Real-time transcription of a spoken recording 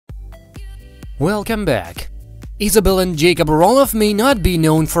Welcome back. Isabel and Jacob Roloff may not be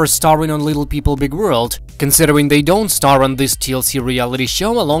known for starring on Little People Big World, considering they don't star on this TLC reality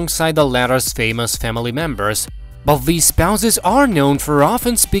show alongside the latter's famous family members. But these spouses are known for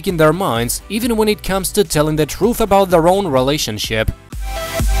often speaking their minds, even when it comes to telling the truth about their own relationship.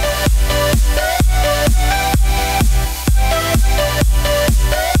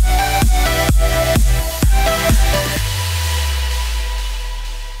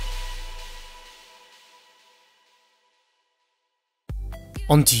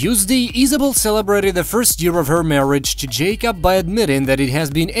 On Tuesday, Isabel celebrated the first year of her marriage to Jacob by admitting that it has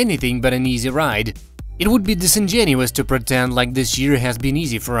been anything but an easy ride. "It would be disingenuous to pretend like this year has been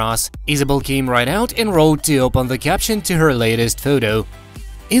easy for us," Isabel came right out and wrote to open the caption to her latest photo.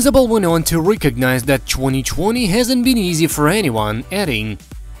 Isabel went on to recognize that 2020 hasn't been easy for anyone, adding,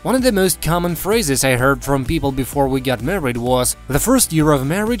 "One of the most common phrases I heard from people before we got married was, 'The first year of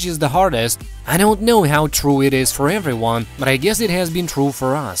marriage is the hardest.' I don't know how true it is for everyone, but I guess it has been true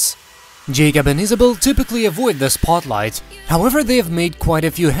for us." Jacob and Isabel typically avoid the spotlight. However, they have made quite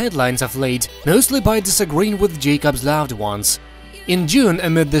a few headlines of late, mostly by disagreeing with Jacob's loved ones. In June,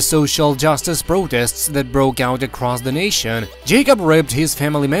 amid the social justice protests that broke out across the nation, Jacob ribbed his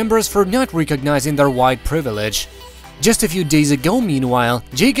family members for not recognizing their white privilege. Just a few days ago, meanwhile,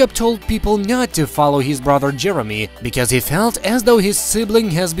 Jacob told people not to follow his brother Jeremy because he felt as though his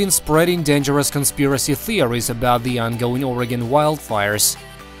sibling has been spreading dangerous conspiracy theories about the ongoing Oregon wildfires.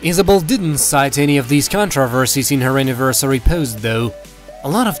 Isabel didn't cite any of these controversies in her anniversary post, though. "A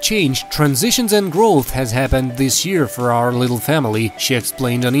lot of change, transitions and growth has happened this year for our little family," she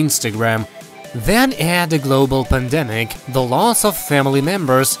explained on Instagram. Then add a global pandemic, the loss of family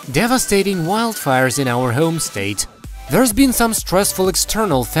members, devastating wildfires in our home state. There's been some stressful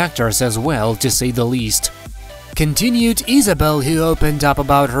external factors as well, to say the least. Continued Isabel, who opened up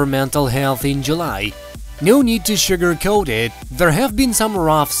about her mental health in July. "No need to sugarcoat it, there have been some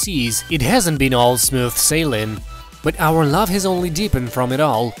rough seas, it hasn't been all smooth sailing. But our love has only deepened from it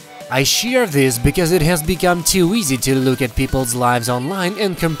all. I share this because it has become too easy to look at people's lives online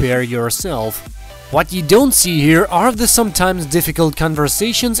and compare yourself. What you don't see here are the sometimes difficult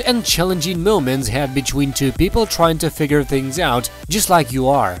conversations and challenging moments had between two people trying to figure things out, just like you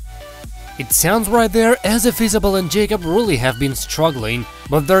are." It sounds right there as if Isabel and Jacob really have been struggling,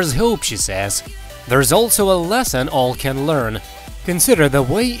 but there's hope, she says. There's also a lesson all can learn. Consider the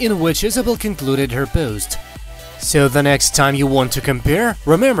way in which Isabel concluded her post. "So the next time you want to compare,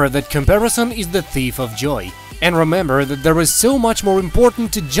 remember that comparison is the thief of joy. And remember that there is so much more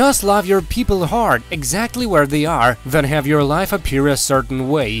important to just love your people hard, exactly where they are, than have your life appear a certain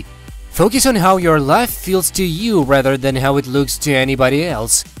way. Focus on how your life feels to you rather than how it looks to anybody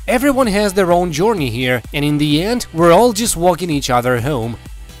else. Everyone has their own journey here, and in the end, we're all just walking each other home."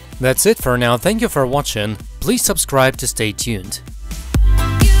 That's it for now, thank you for watching. Please subscribe to stay tuned.